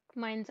tech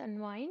minds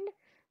unwind.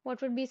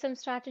 What would be some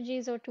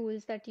strategies or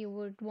tools that you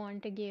would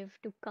want to give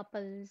to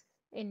couples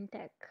in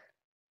tech?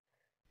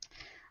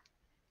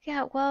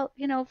 Yeah, well,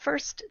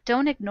 first,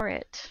 don't ignore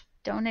it.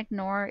 Don't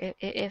ignore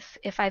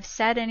if I've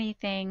said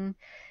anything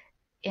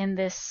in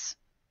this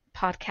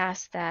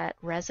podcast that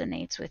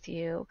resonates with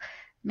you,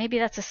 maybe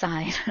that's a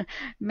sign.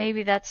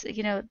 Maybe that's,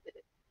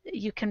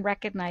 you can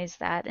recognize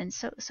that, and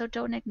so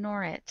don't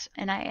ignore it.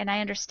 And I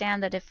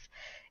understand that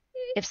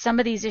if some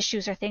of these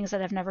issues are things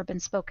that have never been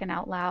spoken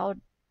out loud,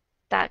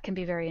 that can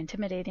be very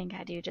intimidating.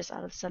 How do you just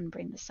all of a sudden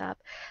bring this up?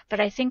 But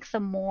I think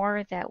the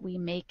more that we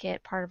make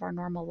it part of our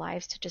normal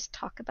lives to just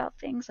talk about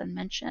things and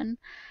mention,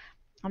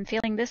 I'm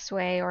feeling this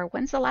way, or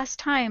when's the last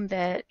time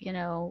that,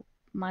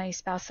 my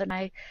spouse and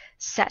I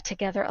sat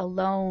together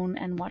alone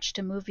and watched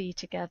a movie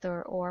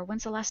together, or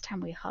when's the last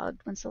time we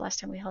hugged? When's the last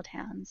time we held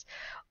hands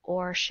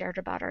or shared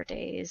about our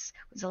days?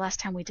 When's the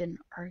last time we didn't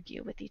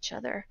argue with each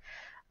other?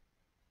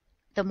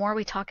 The more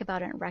we talk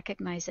about it and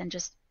recognize and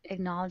just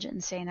acknowledge it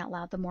and say it out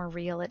loud, the more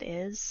real it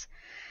is.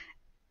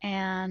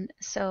 And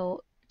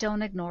so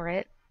don't ignore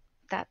it.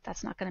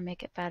 That's not going to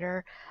make it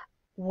better.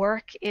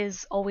 Work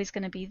is always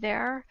going to be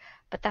there,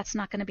 but that's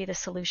not going to be the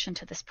solution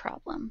to this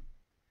problem.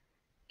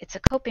 It's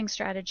a coping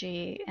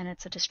strategy and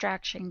it's a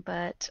distraction,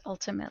 but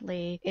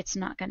ultimately it's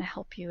not going to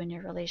help you in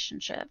your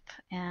relationship.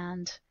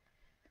 And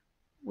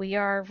we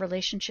are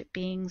relationship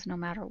beings no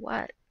matter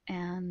what.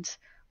 And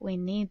we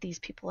need these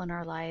people in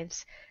our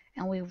lives,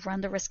 and we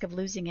run the risk of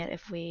losing it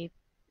if we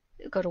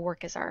go to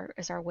work as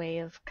our way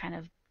of kind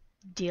of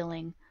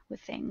dealing with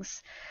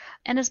things.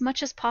 And as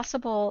much as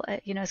possible,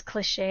 as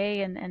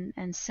cliche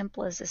and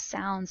simple as this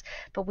sounds,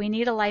 but we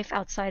need a life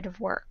outside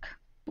of work,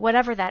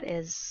 whatever that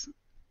is.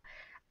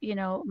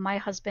 My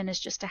husband is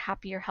just a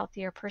happier,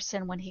 healthier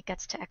person when he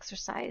gets to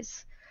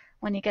exercise,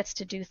 when he gets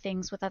to do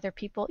things with other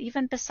people,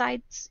 even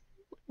besides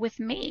with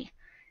me.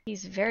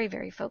 He's very,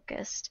 very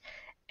focused.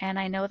 And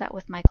I know that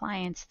with my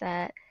clients,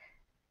 that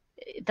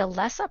the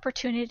less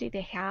opportunity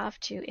they have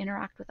to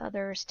interact with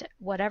others, to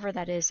whatever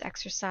that is,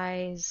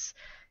 exercise,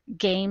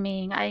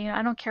 gaming,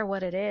 I don't care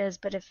what it is,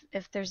 but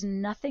if there's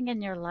nothing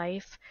in your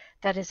life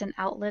that is an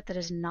outlet that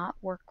is not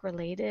work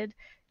related,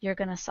 you're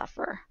going to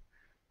suffer.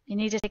 You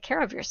need to take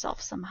care of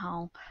yourself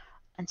somehow.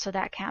 And so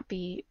that can't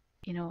be,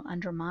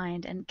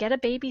 undermined. And get a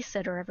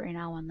babysitter every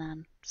now and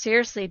then.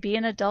 Seriously, be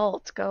an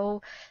adult.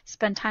 Go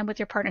spend time with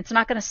your partner. It's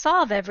not going to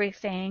solve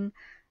everything,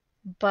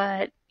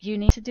 but you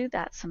need to do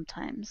that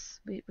sometimes.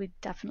 We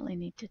definitely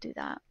need to do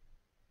that.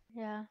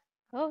 Yeah.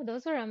 Oh,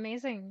 those are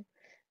amazing.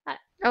 Uh,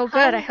 Oh,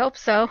 good. I How? hope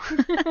so.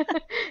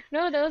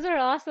 No, those are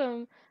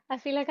awesome. I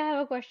feel like I have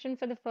a question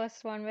for the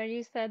first one where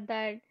you said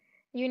that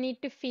You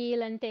need to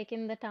feel and take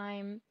in the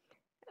time.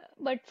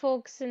 But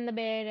folks in the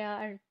Bay Area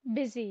are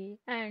busy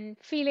and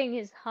feeling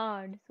is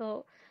hard.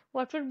 So,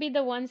 what would be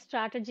the one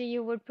strategy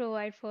you would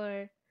provide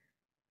for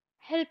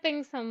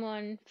helping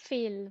someone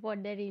feel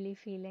what they're really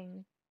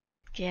feeling?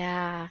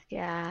 Yeah,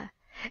 yeah.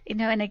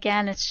 And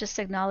again, it's just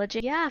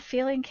acknowledging, yeah,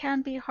 feeling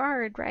can be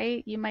hard,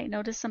 right? You might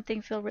notice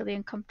something feel really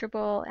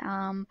uncomfortable.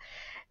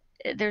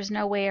 There's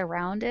no way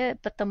around it,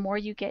 but the more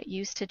you get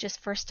used to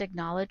just first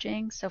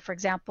acknowledging. So, for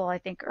example, I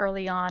think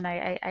early on,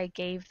 I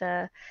gave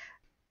the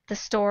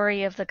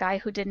story of the guy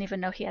who didn't even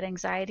know he had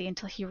anxiety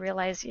until he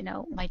realized,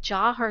 my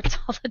jaw hurts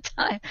all the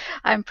time.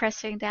 I'm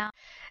pressing down.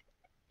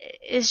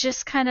 Is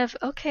just kind of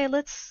okay,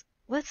 let's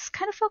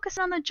kind of focus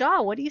on the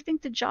jaw. What do you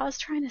think the jaw is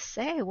trying to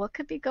say? What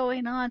could be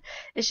going on?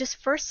 It's just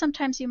first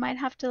sometimes you might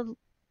have to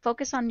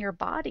focus on your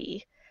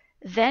body.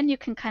 Then you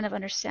can kind of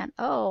understand,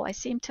 oh, I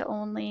seem to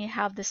only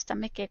have the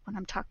stomach ache when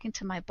I'm talking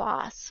to my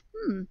boss.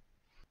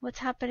 What's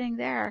happening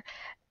there?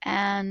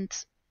 And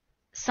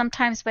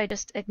sometimes by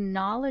just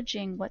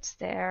acknowledging what's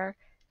there,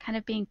 kind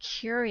of being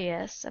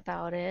curious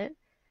about it,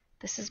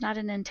 this is not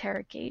an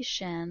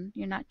interrogation.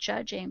 You're not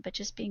judging, but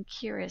just being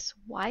curious.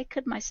 Why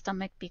could my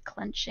stomach be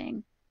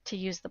clenching? To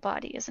use the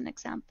body as an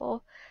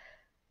example.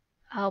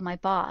 Oh, my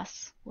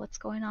boss. What's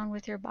going on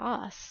with your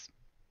boss?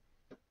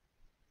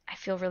 I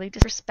feel really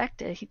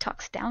disrespected. He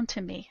talks down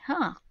to me.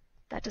 Huh.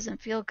 That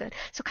doesn't feel good.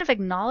 So kind of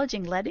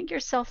acknowledging, letting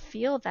yourself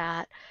feel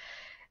that,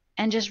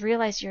 and just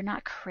realize you're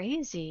not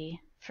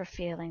crazy for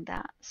feeling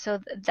that. So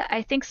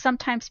I think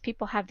sometimes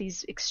people have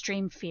these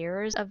extreme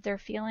fears of their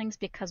feelings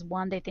because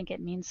one, they think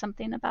it means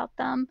something about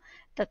them,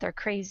 that they're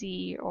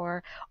crazy,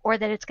 or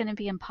that it's going to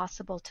be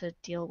impossible to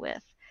deal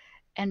with.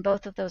 And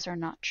both of those are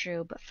not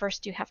true. But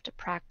first you have to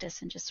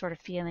practice and just sort of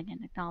feeling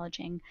and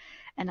acknowledging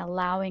and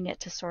allowing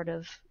it to sort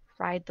of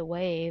ride the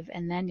wave,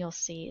 and then you'll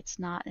see it's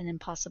not an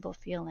impossible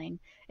feeling.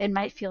 It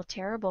might feel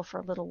terrible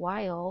for a little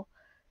while,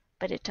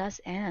 but it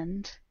does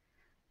end.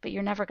 But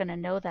you're never going to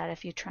know that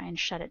if you try and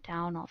shut it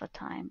down all the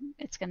time.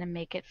 It's going to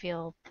make it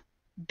feel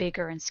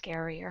bigger and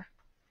scarier.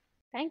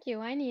 Thank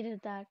you. I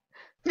needed that.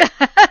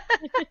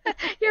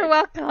 You're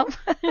welcome.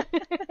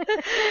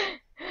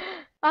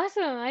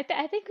 Awesome.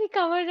 I think we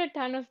covered a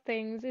ton of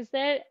things. Is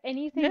there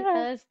anything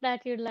Yeah. else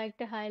that you'd like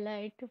to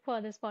highlight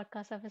for this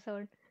podcast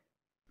episode?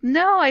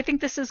 No, I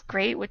think this is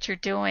great what you're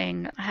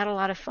doing. I had a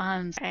lot of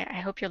fun. I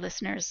hope your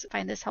listeners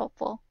find this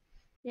helpful.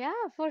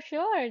 Yeah, for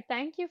sure.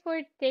 Thank you for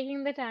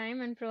taking the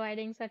time and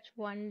providing such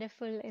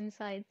wonderful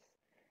insights.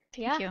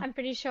 Thank Yeah, you. I'm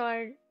pretty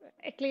sure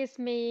at least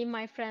me,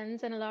 my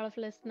friends, and a lot of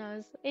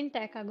listeners in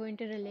tech are going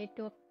to relate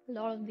to a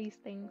lot of these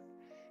things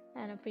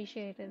and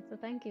appreciate it. So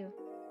thank you.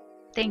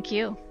 Thank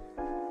you.